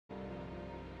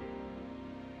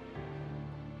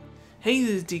Hey,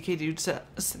 this is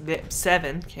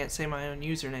DK7, can't say my own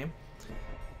username.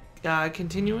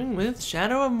 Continuing with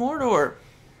Shadow of Mordor,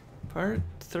 part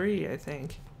 3, I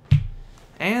think.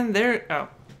 And there, oh,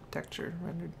 texture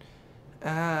rendered.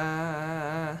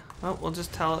 Well, we'll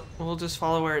just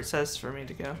follow where it says for me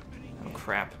to go. Oh,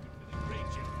 crap.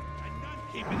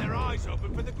 Keeping their eyes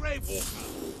open for the Grave Walker.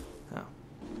 Oh.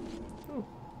 Ooh.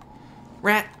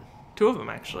 Rat. 2 of them,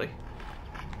 actually.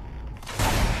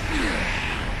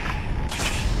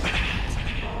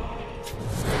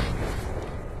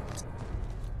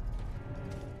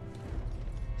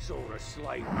 Saw a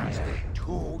slave master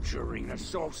torturing a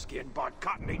soft skin by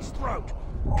cutting its throat.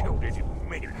 Killed it in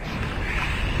minutes.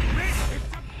 It's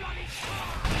a bloody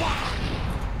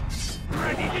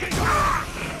ready to die!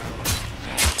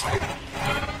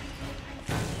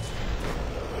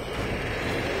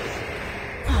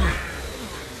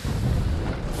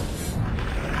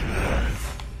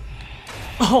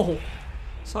 Oh,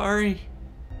 sorry.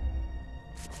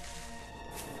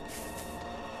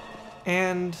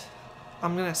 And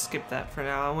I'm gonna skip that for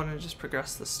now. I want to just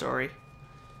progress the story.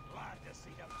 Glad to see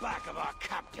the back of our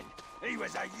captain. He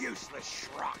was a useless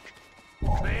schrock.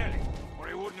 Clearly, or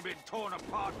he wouldn't have been torn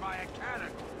apart by a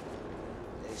cannon.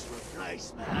 This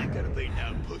replacement ain't gonna be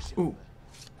no pussy. Ooh.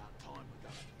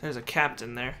 There's a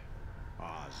captain there.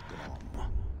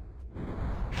 Osgone.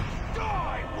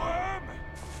 Die, worm!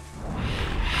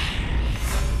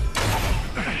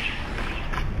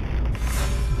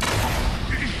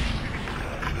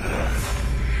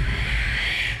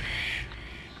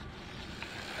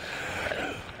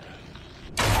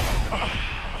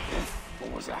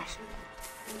 What was that?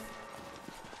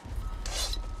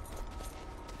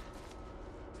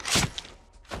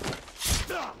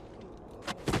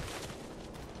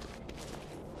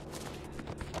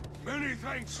 Many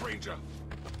thanks, stranger.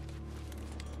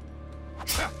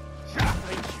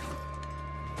 Thank you.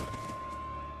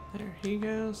 There he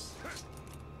goes.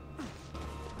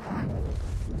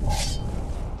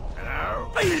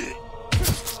 Hello?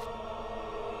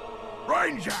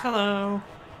 Ranger! Hello.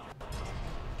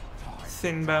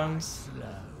 Thin bones.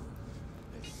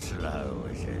 Slow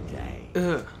as a day.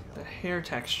 Ugh, the hair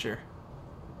texture.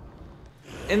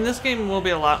 In this game will be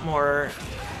a lot more,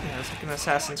 it's like an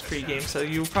Assassin's Creed game, so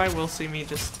you probably will see me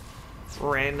just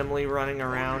randomly running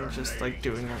around, just like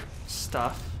doing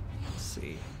stuff. Let's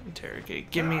see, interrogate,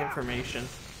 give me information.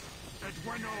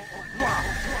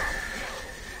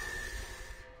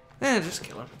 Just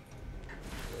kill him.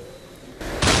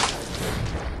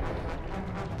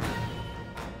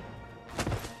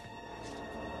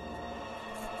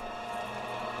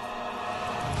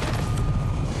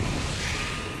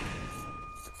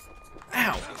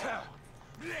 Ow!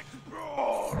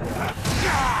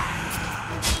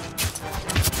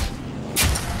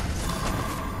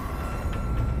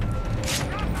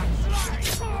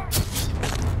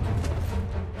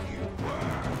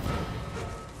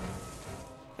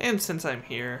 And since I'm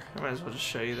here, I might as well just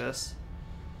show you this.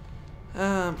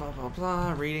 Blah blah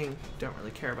blah, reading, don't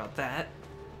really care about that.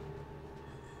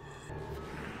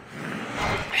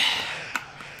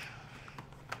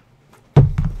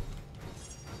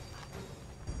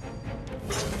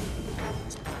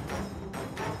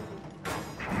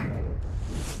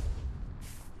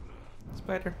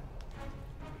 Spider.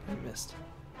 I missed.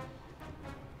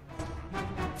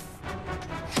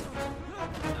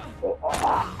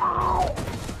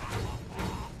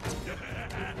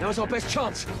 Now's our best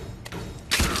chance.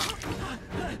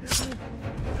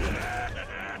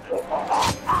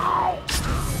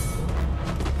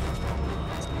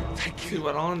 See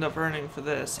what I'll end up earning for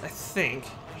this, I think,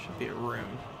 should be a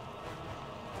room.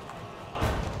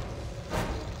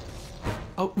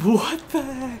 Oh, what the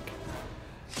heck?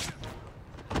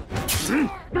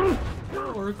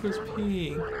 Orc was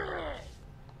peeing.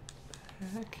 The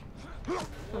heck?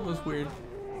 That was weird.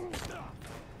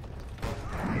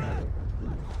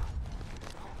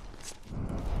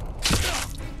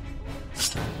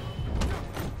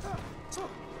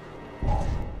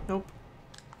 Nope.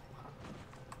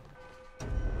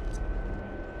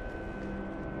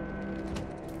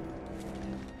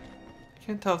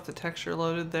 Can't tell if the texture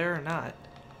loaded there or not.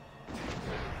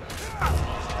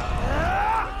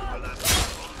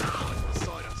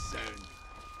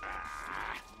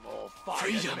 More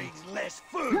fire means less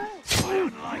food. I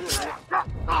don't like that.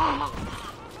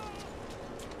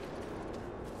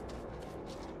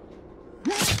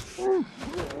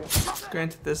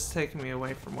 Granted, this is taking me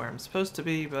away from where I'm supposed to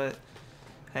be, but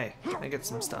hey, I get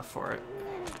some stuff for it.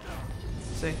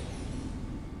 See?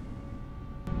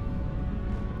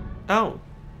 Oh,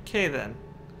 okay then.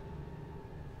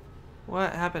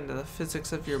 What happened to the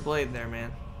physics of your blade there,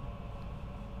 man?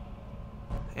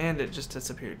 And it just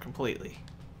disappeared completely.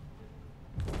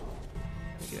 Let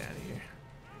me get out of here.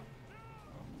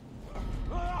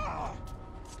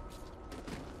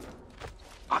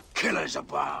 A killer's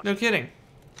about. No kidding.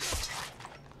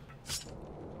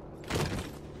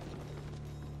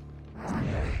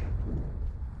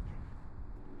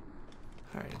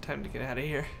 Alright, time to get out of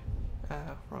here.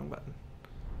 Wrong button.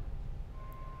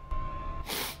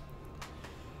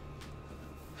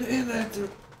 And I have to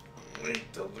wait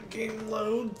till the game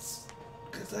loads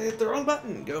because I hit the wrong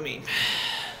button. Go me.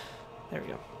 There we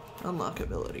go. Unlock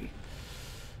ability.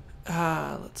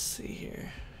 Let's see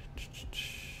here.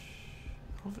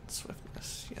 Elven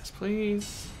swiftness. Yes,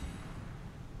 please.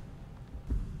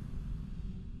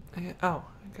 I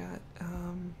got,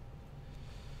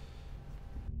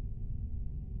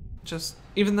 just,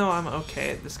 even though I'm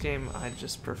okay at this game, I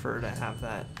just prefer to have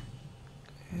that.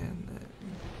 And then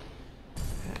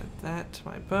add that to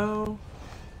my bow.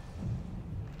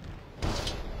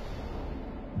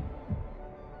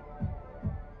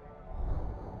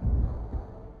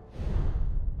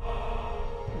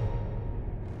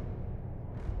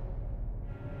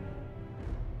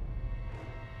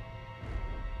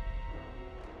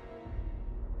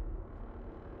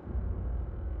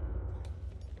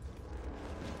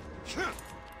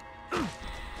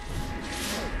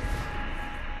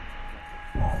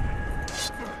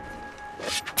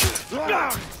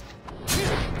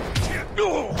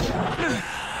 Oh,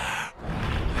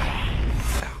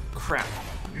 crap.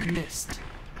 Missed.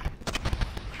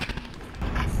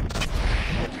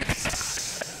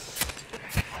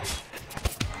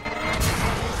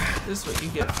 This is what you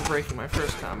get for breaking my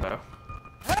first combo.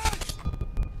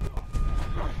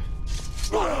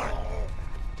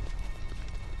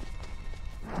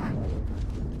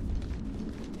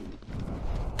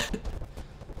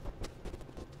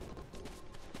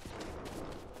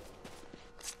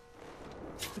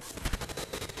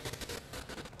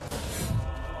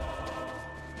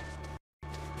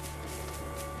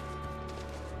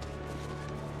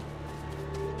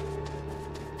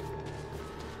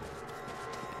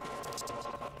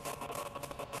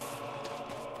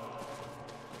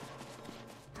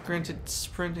 Granted,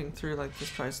 sprinting through like this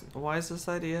probably isn't the wisest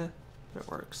idea, but it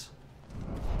works.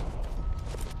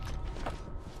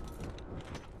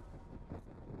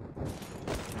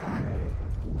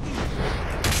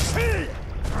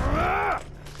 I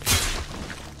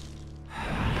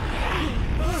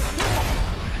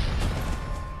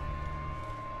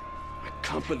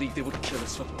can't believe they would kill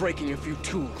us for breaking a few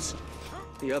tools.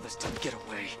 The others didn't get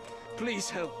away. Please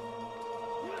help.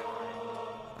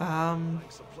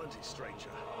 Thanks a plenty, stranger.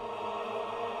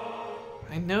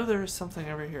 I know there is something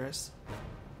over here.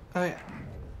 Oh yeah.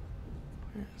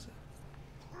 Where is it?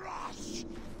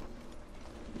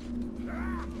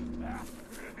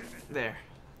 There.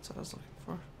 That's what I was looking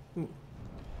for. Ooh.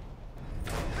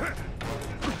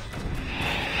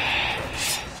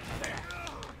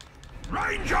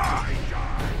 Ranger!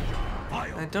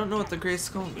 I don't know what the Grey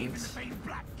Skull means.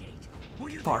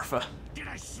 Barfa. Did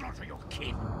I slaughter your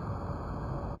kin?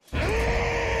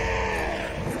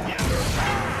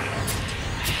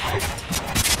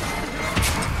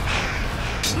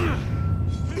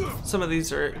 Some of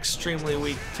these are extremely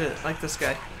weak to, like this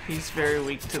guy. He's very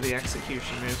weak to the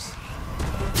execution moves.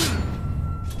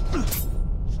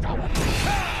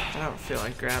 I don't feel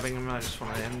like grabbing him, I just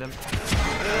want to end him.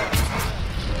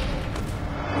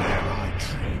 Where I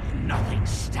tread, nothing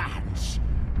stands.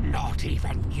 Not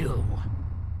even you.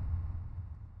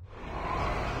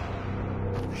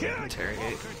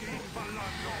 Interrogate.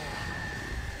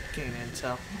 Gain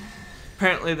intel.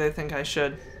 Apparently they think I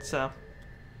should, so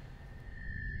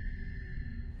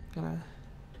gonna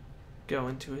go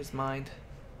into his mind.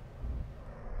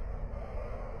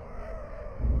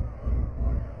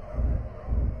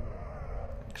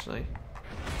 Actually,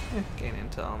 gain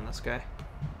intel on this guy.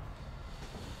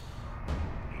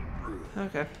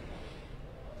 Okay.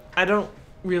 I don't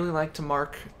really like to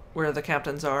mark where the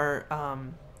captains are,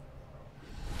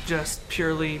 just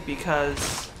purely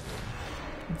because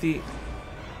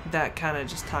that kind of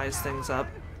just ties things up.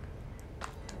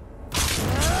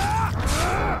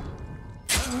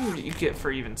 What do you get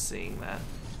for even seeing that?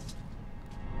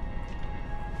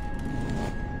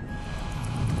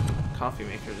 Coffee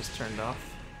maker just turned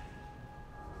off.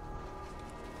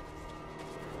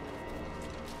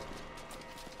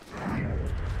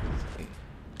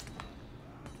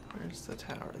 Where's the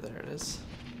tower? There it is.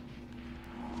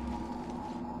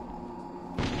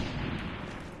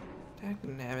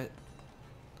 Dagnabbit.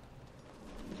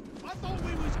 I thought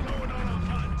we was going on a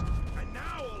hunt, and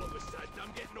now all of a sudden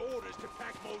I'm getting orders to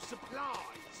pack more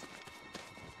supplies.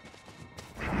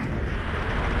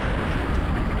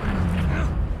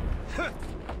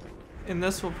 And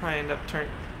this will probably end up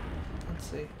turning... Let's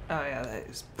see. Oh yeah, that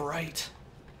is bright.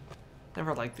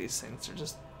 Never like these things. They're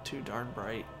just too darn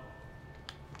bright.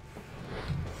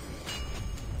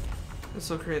 This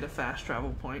will create a fast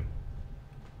travel point.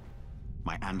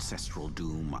 My ancestral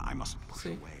doom I must push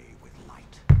See? away with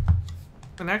light.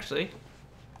 And actually,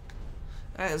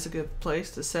 that is a good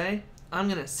place to say, I'm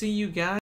gonna see you guys